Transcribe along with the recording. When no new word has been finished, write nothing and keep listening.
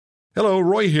Hello,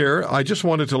 Roy here. I just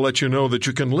wanted to let you know that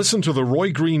you can listen to The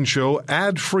Roy Green Show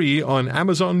ad-free on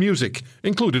Amazon Music,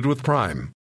 included with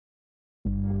Prime.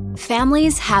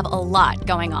 Families have a lot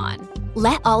going on.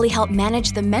 Let Ollie help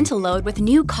manage the mental load with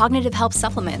new cognitive help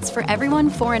supplements for everyone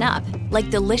 4 and up, like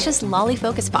delicious Lolly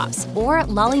Focus Pops or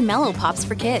Lolly Mellow Pops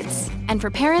for kids. And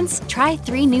for parents, try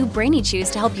 3 new Brainy Chews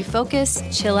to help you focus,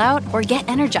 chill out, or get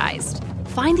energized.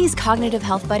 Find these cognitive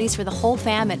health buddies for the whole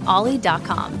fam at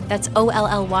ollie.com. That's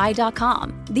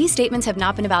OLLY.com. These statements have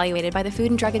not been evaluated by the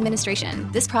Food and Drug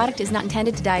Administration. This product is not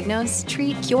intended to diagnose,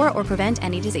 treat, cure, or prevent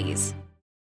any disease.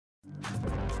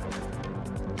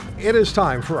 It is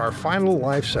time for our final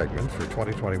live segment for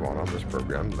 2021 on this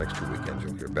program. The next 2 weekends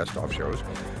you'll hear best of shows.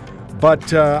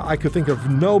 But I could think of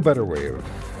no better way of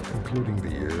concluding the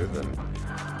year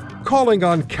than calling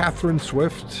on Catherine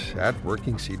Swift at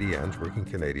Working CDNs, Working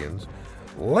Canadians,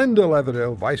 Linda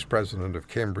Leatherdale, Vice President of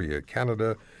Cambria,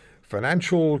 Canada,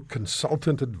 financial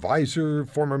consultant advisor,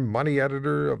 former money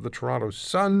editor of the Toronto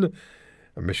Sun,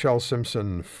 Michelle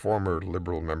Simpson, former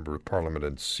Liberal Member of Parliament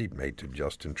and seatmate to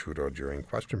Justin Trudeau during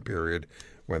question period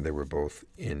when they were both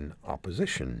in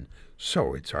opposition.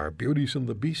 So it's our Beauties and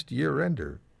the Beast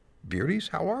year-ender. Beauties,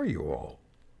 how are you all?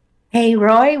 Hey,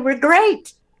 Roy, we're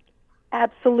great.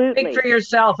 Absolutely. Speak for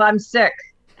yourself. I'm sick.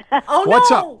 Oh,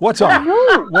 What's no. up? What's up?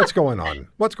 What's going on?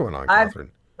 What's going on,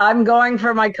 Catherine? I'm going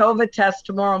for my COVID test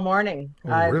tomorrow morning.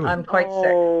 Oh, really? I'm quite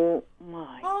sick. Oh,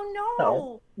 my. Oh, no.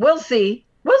 So we'll see.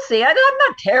 We'll see. I'm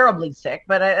not terribly sick,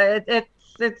 but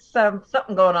it's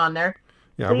something going on there.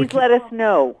 Yeah, Please let us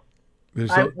know.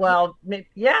 I will.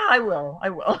 I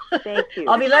will. Thank you.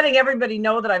 I'll be letting everybody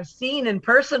know that I've seen in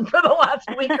person for the last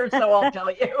week or so, I'll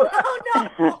tell you. Oh,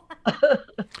 no.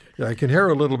 Yeah, I can hear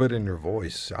a little bit in your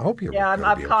voice. I hope you're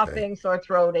I'm coughing, sore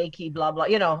throat, achy, blah, blah,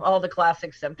 all the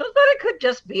classic symptoms, but it could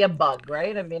just be a bug,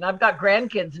 right? I mean, I've got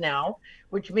grandkids now,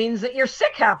 which means that you're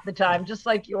sick half the time, just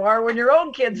like you are when your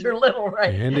own kids are little,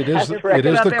 right? And it is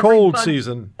the cold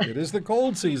season. It is the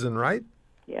cold season, right?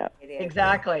 Yeah.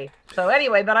 Exactly. So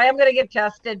anyway, but I am going to get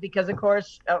tested because, of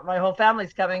course, my whole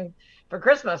family's coming for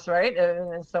Christmas, right?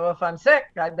 So if I'm sick,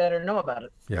 I better know about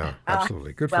it. Yeah,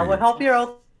 absolutely. Good for you. Well, we hope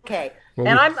you're okay.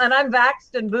 Well, I'm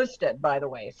vaxxed and boosted, by the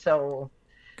way. So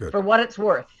good. For what it's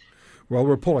worth. Well,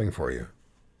 we're pulling for you.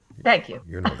 Thank you.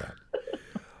 You know that.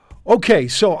 Okay,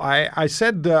 so I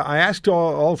said I asked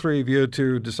all three of you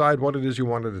to decide what it is you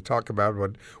wanted to talk about,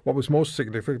 what was most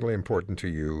significantly important to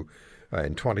you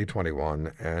in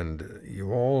 2021, and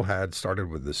you all had started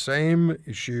with the same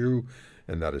issue,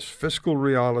 and that is fiscal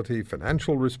reality,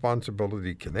 financial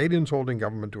responsibility, Canadians holding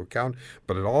government to account,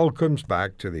 but it all comes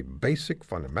back to the basic,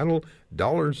 fundamental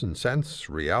dollars and cents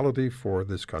reality for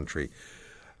this country.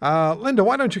 Linda,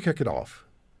 why don't you kick it off?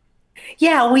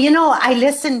 Yeah, well, I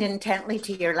listened intently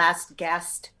to your last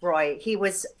guest, Roy. He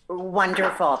was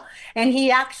wonderful, and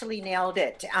he actually nailed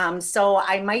it. So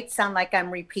I might sound like I'm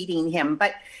repeating him,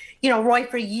 but Roy,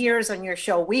 for years on your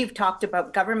show, we've talked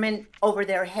about government over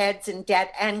their heads in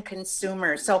debt and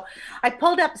consumers. So I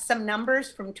pulled up some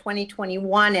numbers from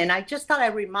 2021, and I just thought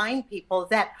I'd remind people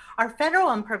that our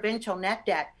federal and provincial net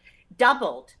debt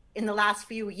doubled in the last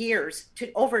few years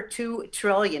to over $2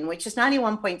 trillion, which is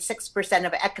 91.6%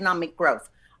 of economic growth.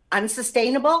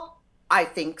 Unsustainable? I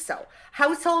think so.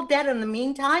 Household debt in the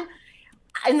meantime,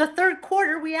 in the third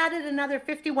quarter, we added another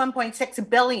 $51.6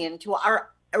 billion to our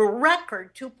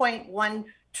record $2.1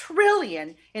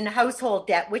 trillion in household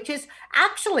debt, which is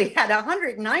actually at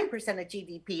 109% of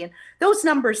GDP. And those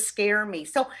numbers scare me.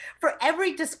 So for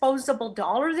every disposable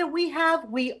dollar that we have,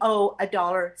 we owe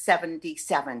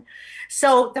 $1.77.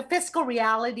 So the fiscal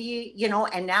reality,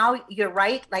 and now you're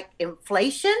right, like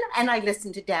inflation. And I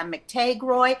listened to Dan McTagg,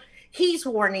 Roy. He's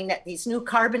warning that these new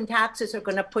carbon taxes are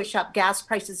going to push up gas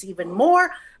prices even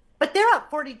more. But they're up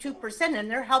 42% and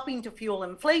they're helping to fuel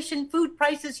inflation, food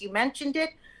prices, you mentioned it.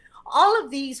 All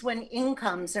of these when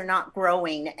incomes are not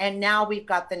growing. And now we've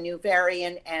got the new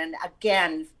variant. And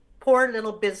again, poor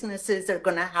little businesses are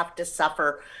going to have to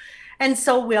suffer. And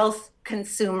so will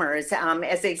consumers.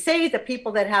 As they say, the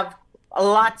people that have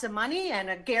lots of money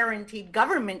and a guaranteed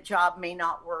government job may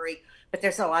not worry. But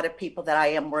there's a lot of people that I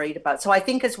am worried about. So I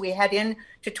think as we head into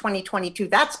 2022,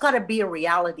 that's got to be a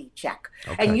reality check.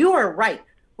 Okay. And you are right.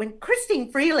 When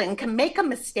Christine Freeland can make a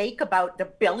mistake about the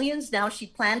billions now she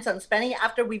plans on spending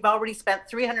after we've already spent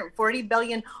 $340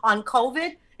 billion on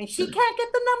COVID, and she can't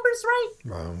get the numbers right.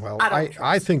 Well,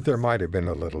 I think there might have been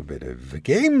a little bit of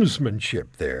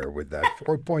gamesmanship there with that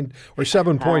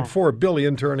 7.4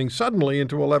 billion turning suddenly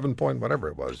into 11 point whatever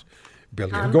it was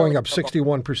billion, going up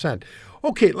 61%.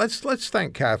 Okay, let's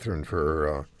thank Catherine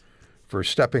for for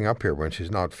stepping up here when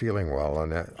she's not feeling well.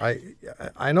 And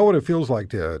I know what it feels like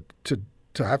to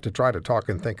have to try to talk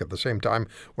and think at the same time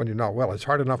when you're not well. It's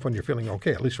hard enough when you're feeling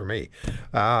okay, at least for me.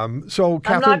 So, Catherine,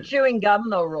 I'm not chewing gum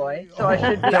though, Roy. So I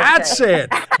should be that's okay.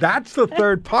 it. That's the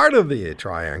third part of the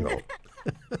triangle.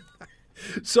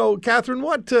 So, Catherine,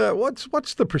 what's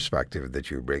the perspective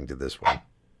that you bring to this one?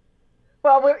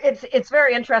 Well, it's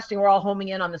very interesting. We're all homing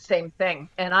in on the same thing.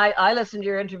 And I listened to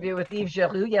your interview with Yves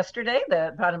Giroux yesterday,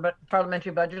 the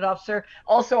parliamentary budget officer.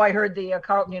 Also, I heard the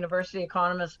Carleton University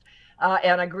economist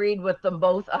and agreed with them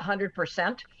both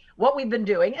 100%. What we've been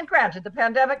doing, and granted, the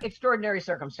pandemic, extraordinary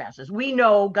circumstances. We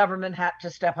know government had to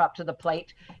step up to the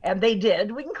plate, and they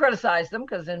did. We can criticize them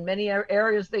because in many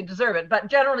areas they deserve it. But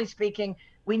generally speaking,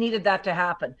 we needed that to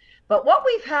happen. But what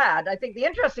we've had, I think the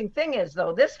interesting thing is,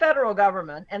 though, this federal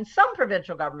government and some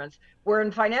provincial governments were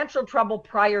in financial trouble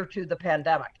prior to the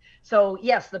pandemic. So,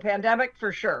 yes, the pandemic,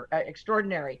 for sure,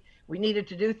 extraordinary. We needed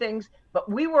to do things,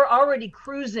 but we were already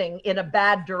cruising in a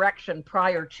bad direction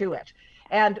prior to it.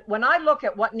 And when I look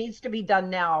at what needs to be done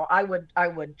now, I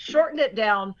would shorten it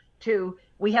down to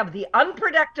we have the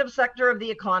unproductive sector of the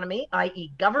economy,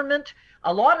 i.e. government.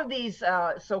 A lot of these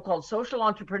so-called social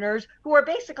entrepreneurs who are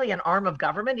basically an arm of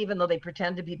government, even though they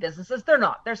pretend to be businesses, they're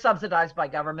not. They're subsidized by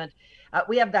government.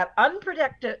 We have that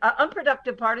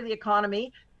unproductive part of the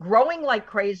economy growing like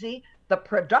crazy. The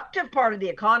productive part of the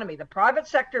economy, the private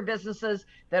sector businesses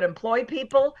that employ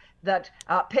people, that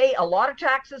pay a lot of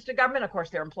taxes to government. Of course,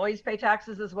 their employees pay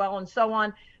taxes as well, and so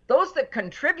on. Those that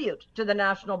contribute to the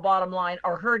national bottom line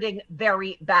are hurting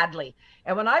very badly.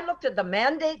 And when I looked at the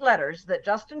mandate letters that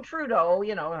Justin Trudeau,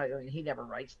 he never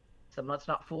writes them, let's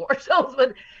not fool ourselves,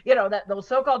 but that those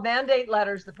so-called mandate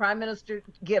letters the Prime Minister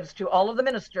gives to all of the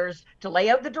ministers to lay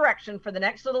out the direction for the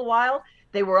next little while,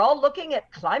 they were all looking at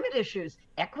climate issues,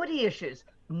 equity issues.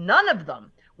 None of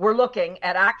them were looking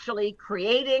at actually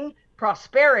creating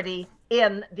prosperity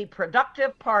in the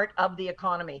productive part of the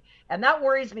economy. And that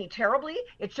worries me terribly.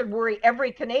 It should worry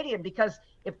every Canadian, because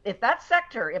if that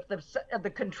sector, if the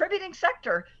contributing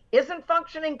sector isn't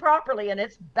functioning properly, and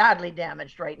it's badly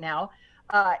damaged right now,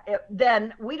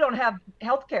 then we don't have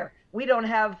healthcare. We don't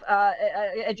have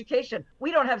education.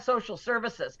 We don't have social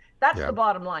services. That's the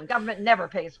bottom line. Government never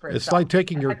pays for itself. It's like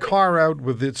taking your car out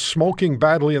with it smoking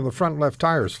badly and the front left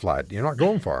tire's flat. You're not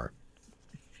going far.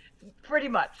 Pretty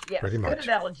much, yes. Pretty much. Good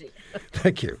analogy.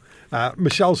 Thank you.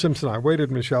 Michelle Simpson, I waited,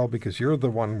 Michelle, because you're the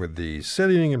one with the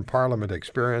sitting in Parliament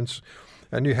experience,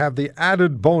 and you have the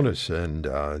added bonus and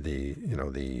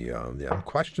the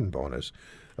unquestioned bonus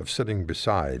of sitting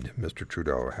beside Mr.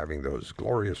 Trudeau, having those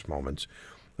glorious moments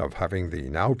of having the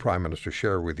now Prime Minister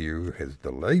share with you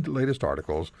the latest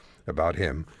articles about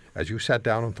him. As you sat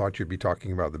down and thought you'd be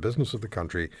talking about the business of the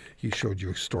country, he showed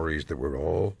you stories that were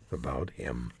all about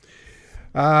him.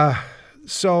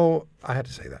 So I had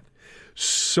to say that.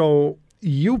 So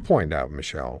you point out,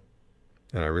 Michelle,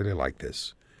 and I really like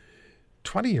this,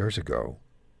 20 years ago,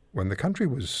 when the country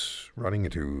was running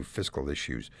into fiscal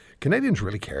issues, Canadians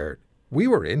really cared. We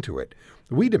were into it.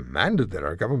 We demanded that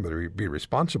our government be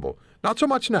responsible. Not so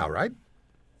much now, right?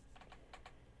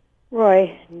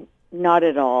 Roy, not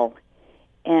at all.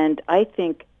 And I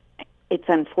think it's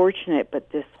unfortunate,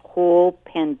 but this whole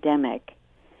pandemic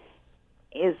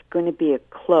is going to be a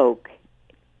cloak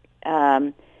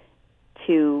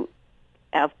to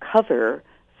have cover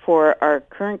for our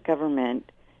current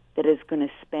government that is going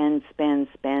to spend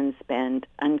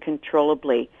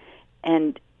uncontrollably.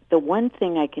 And the one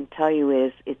thing I can tell you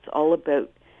is it's all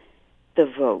about the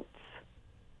votes.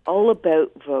 All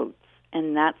about votes.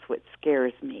 And that's what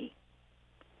scares me.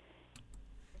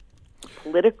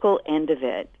 Political end of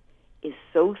it is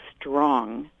so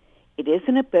strong. It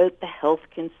isn't about the health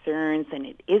concerns, and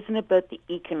it isn't about the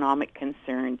economic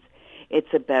concerns.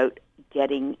 It's about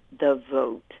getting the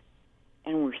vote.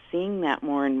 And we're seeing that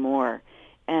more and more.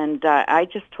 And I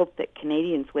just hope that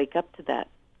Canadians wake up to that.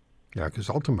 Yeah, because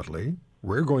ultimately,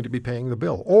 we're going to be paying the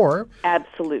bill. Or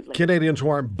absolutely, Canadians who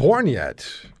aren't born yet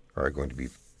are going to be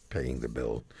paying the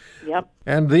bill. Yep.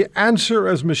 And the answer,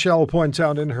 as Michelle points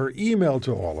out in her email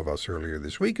to all of us earlier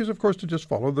this week, is, of course, to just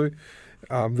follow the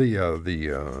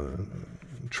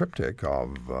triptych of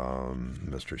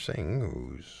Mr. Singh,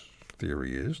 whose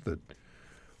theory is that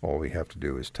all we have to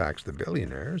do is tax the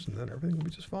billionaires and then everything will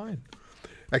be just fine.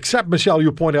 Except, Michelle,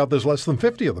 you point out there's less than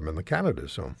 50 of them in Canada,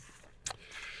 so...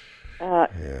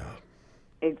 yeah.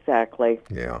 Exactly.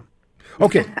 Yeah.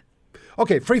 Okay.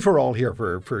 Okay, free for all here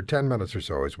for 10 minutes or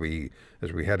so as we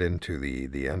head into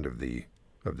the end of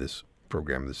this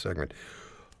program, this segment.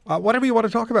 Whatever you want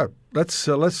to talk about. Let's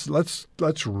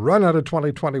run out of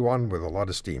 2021 with a lot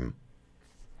of steam.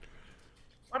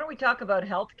 Why don't we talk about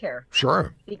healthcare?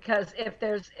 Sure. Because if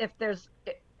there's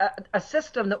a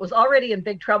system that was already in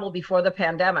big trouble before the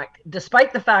pandemic,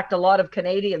 despite the fact a lot of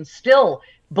Canadians still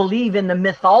believe in the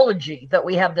mythology that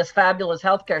we have this fabulous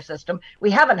healthcare system, we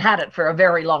haven't had it for a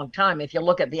very long time if you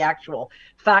look at the actual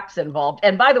facts involved.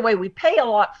 And by the way, we pay a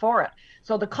lot for it.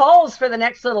 So the calls for the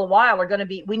next little while are going to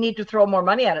be, we need to throw more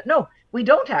money at it. No, we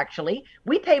don't actually.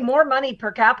 We pay more money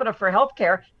per capita for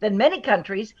healthcare than many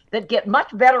countries that get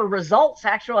much better results,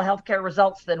 actual healthcare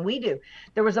results, than we do.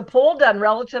 There was a poll done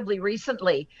relatively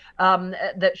recently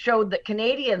that showed that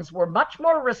Canadians were much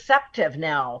more receptive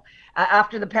now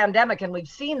after the pandemic, and we've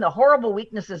seen the horrible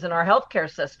weaknesses in our healthcare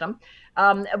system,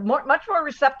 much more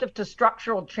receptive to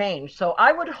structural change. So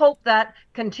I would hope that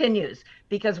continues,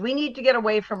 because we need to get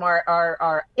away from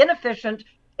our inefficient,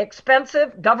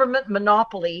 expensive government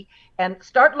monopoly and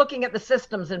start looking at the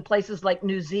systems in places like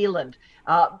New Zealand,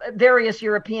 various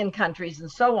European countries,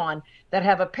 and so on, that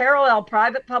have a parallel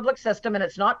private-public system, and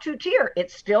it's not two-tier.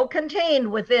 It's still contained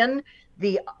within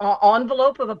the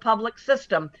envelope of a public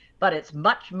system, but it's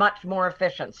much, much more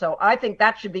efficient. So I think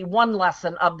that should be one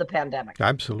lesson of the pandemic.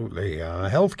 Absolutely.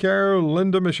 Healthcare,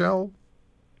 Linda, Michelle?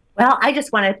 Well, I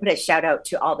just want to put a shout out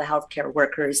to all the healthcare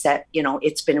workers that,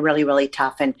 it's been really, really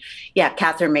tough. And yeah,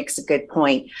 Catherine makes a good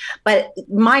point. But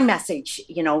my message,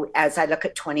 as I look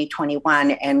at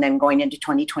 2021 and then going into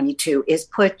 2022 is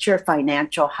put your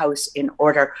financial house in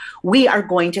order. We are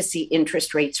going to see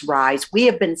interest rates rise. We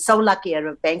have been so lucky at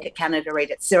a Bank of Canada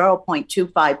rate at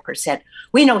 0.25%.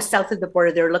 We know south of the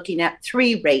border, they're looking at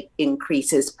 3 rate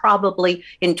increases probably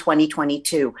in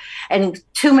 2022. And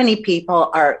too many people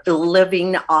are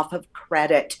living off of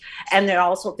credit, and they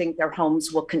also think their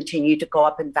homes will continue to go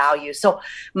up in value. So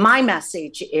my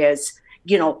message is,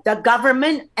 the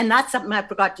government, and that's something I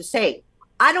forgot to say,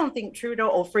 I don't think Trudeau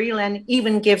or Freeland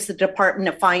even gives the Department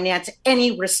of Finance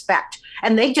any respect.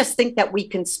 And they just think that we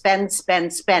can spend.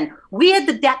 We had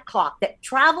the debt clock that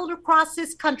traveled across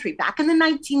this country back in the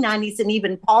 1990s, and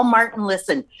even Paul Martin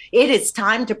listened. It is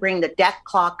time to bring the debt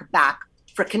clock back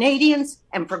for Canadians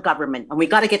and for government. And we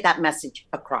got to get that message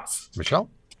across. Michelle?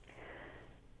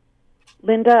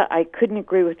 Linda, I couldn't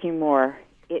agree with you more.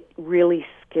 It really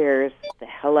scares the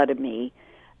hell out of me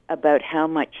about how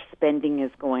much spending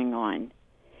is going on.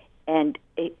 And,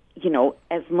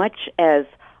 as much as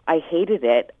I hated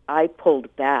it, I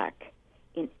pulled back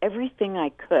in everything I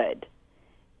could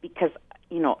because,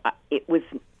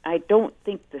 I don't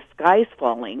think the sky's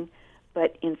falling,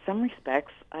 but in some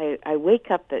respects, I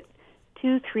wake up at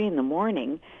 2, 3 in the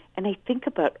morning and I think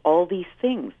about all these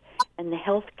things, and the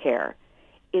health care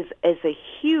is a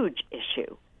huge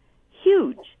issue,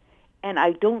 huge. And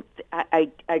I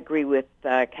agree with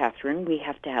Catherine. We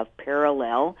have to have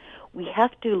parallel. We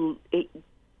have to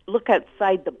look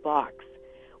outside the box.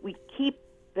 We keep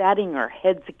batting our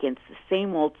heads against the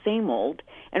same old,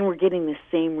 and we're getting the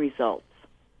same results.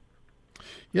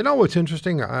 What's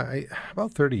interesting?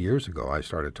 About 30 years ago, I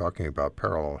started talking about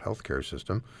parallel healthcare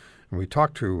system. And we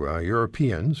talked to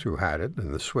Europeans who had it,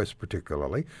 and the Swiss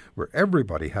particularly, where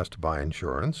everybody has to buy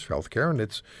insurance, healthcare, and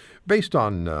it's based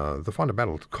on the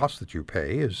fundamental cost that you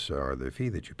pay or the fee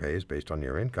that you pay is based on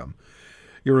your income,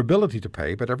 your ability to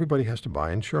pay, but everybody has to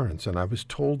buy insurance. And I was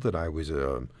told that I was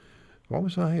a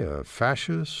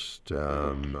fascist,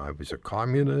 I was a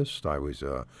communist, there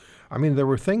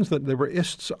were things there were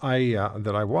ists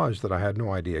that I was that I had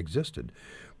no idea existed.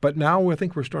 But now I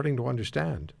think we're starting to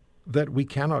understand that we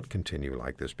cannot continue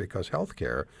like this because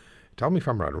healthcare, tell me if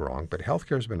I'm right or wrong, but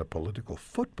healthcare has been a political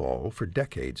football for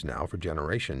decades now, for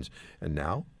generations, and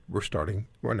now we're starting.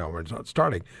 Well, no, we're not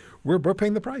starting. We're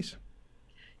paying the price.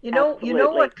 You know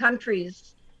what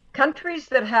countries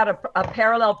that had a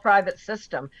parallel private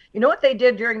system, you know what they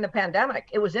did during the pandemic?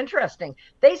 It was interesting.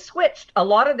 They switched a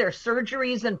lot of their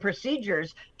surgeries and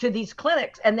procedures to these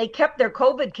clinics, and they kept their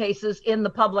COVID cases in the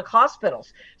public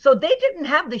hospitals. So they didn't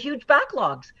have the huge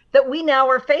backlogs that we now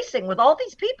are facing with all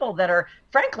these people that are,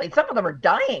 frankly, some of them are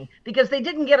dying because they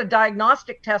didn't get a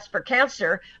diagnostic test for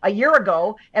cancer a year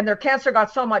ago, and their cancer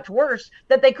got so much worse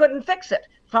that they couldn't fix it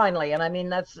finally.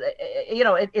 And that's,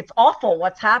 it's awful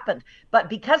what's happened. But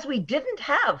because we didn't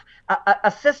have a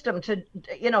system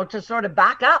to sort of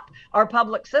back up our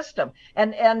public system,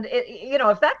 and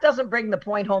if that doesn't bring the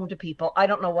point home to people, I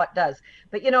don't know what does.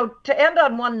 But, to end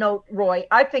on one note, Roy,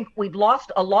 I think we've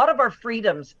lost a lot of our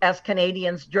freedoms as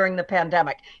Canadians during the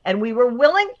pandemic, and we were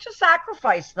willing to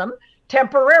sacrifice them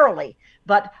temporarily.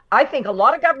 But I think a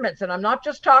lot of governments, and I'm not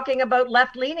just talking about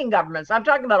left-leaning governments, I'm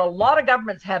talking about a lot of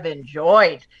governments have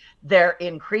enjoyed their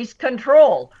increased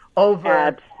control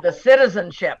over the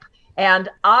citizenship. And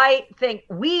I think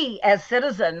we as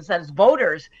citizens, as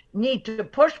voters, need to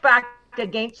push back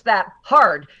against that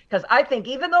hard, because I think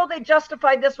even though they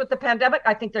justified this with the pandemic,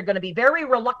 I think they're going to be very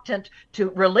reluctant to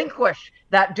relinquish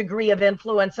that degree of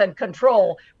influence and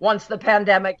control once the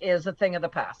pandemic is a thing of the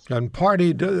past. And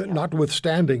party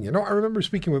notwithstanding, I remember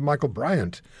speaking with Michael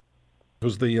Bryant, who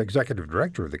was the executive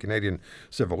director of the Canadian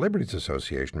Civil Liberties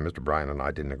Association. Mr. Bryant and I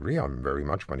didn't agree on him very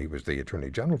much when he was the Attorney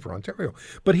General for Ontario.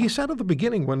 But he said at the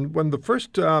beginning, when the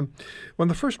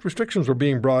first restrictions were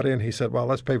being brought in, he said, well,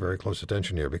 let's pay very close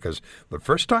attention here, because the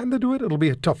first time they do it, it'll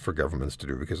be tough for governments to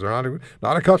do because they're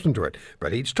not accustomed to it.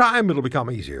 But each time it'll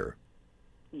become easier.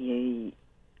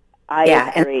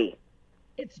 I agree.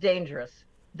 It's dangerous.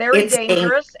 Very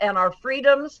dangerous, and our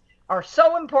freedoms are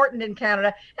so important in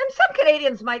Canada. And some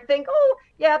Canadians might think, oh,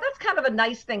 yeah, that's kind of a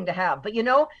nice thing to have. But,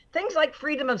 things like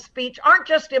freedom of speech aren't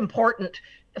just important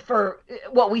for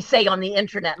what we say on the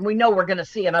internet. And we know we're going to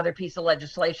see another piece of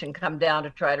legislation come down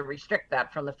to try to restrict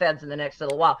that from the feds in the next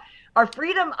little while. Our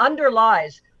freedom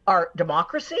underlies our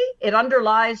democracy. It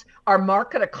underlies our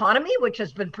market economy, which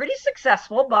has been pretty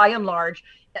successful by and large.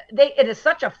 It is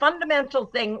such a fundamental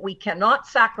thing. We cannot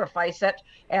sacrifice it.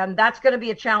 And that's going to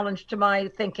be a challenge to my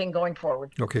thinking going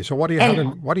forward. Okay, so what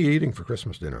are you eating for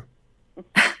Christmas dinner?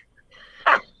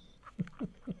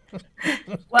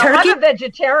 Well, turkey? I'm a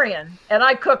vegetarian, and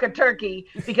I cook a turkey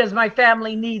because my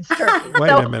family needs turkey. Wait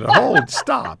a minute. Hold.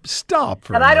 Stop.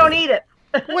 And I don't eat it.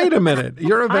 Wait a minute.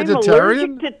 You're a vegetarian?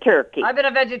 I'm allergic to turkey. I've been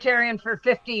a vegetarian for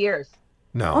 50 years.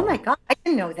 No. Oh, my God. I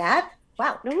didn't know that.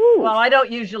 Wow. Ooh. Well, I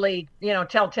don't usually,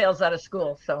 tell tales out of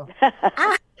school, so.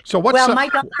 So what's my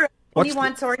daughter only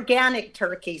wants organic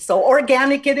turkey, so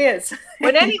organic it is.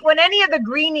 When any of the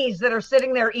greenies that are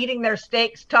sitting there eating their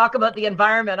steaks talk about the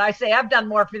environment, I say I've done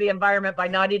more for the environment by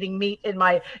not eating meat in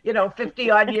my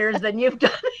 50 odd years than you've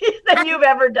done than you've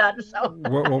ever done. So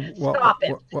stop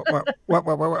it.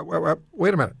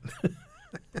 Wait a minute.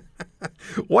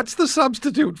 What's the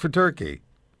substitute for turkey?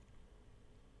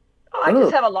 Oh, I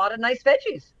just have a lot of nice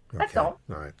veggies. That's all.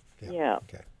 All right. Yeah.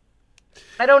 Okay.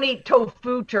 I don't eat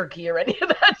tofu turkey or any of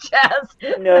that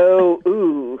jazz. No.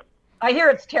 Ooh. I hear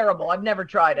it's terrible. I've never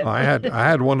tried it. I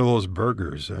had one of those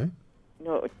burgers, eh?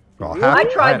 No. Well, I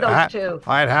tried those too.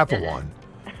 I had half of one.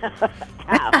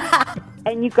 Half.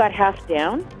 And you got half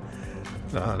down?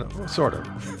 No, sort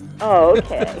of. Oh,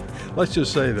 okay. Let's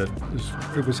just say that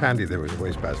it was handy there was a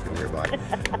wastebasket nearby.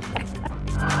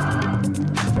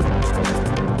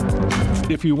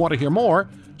 If you want to hear more,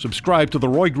 subscribe to The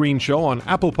Roy Green Show on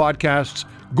Apple Podcasts,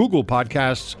 Google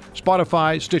Podcasts,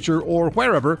 Spotify, Stitcher, or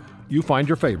wherever you find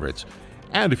your favorites.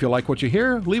 And if you like what you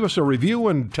hear, leave us a review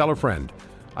and tell a friend.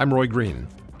 I'm Roy Green.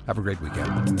 Have a great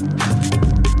weekend.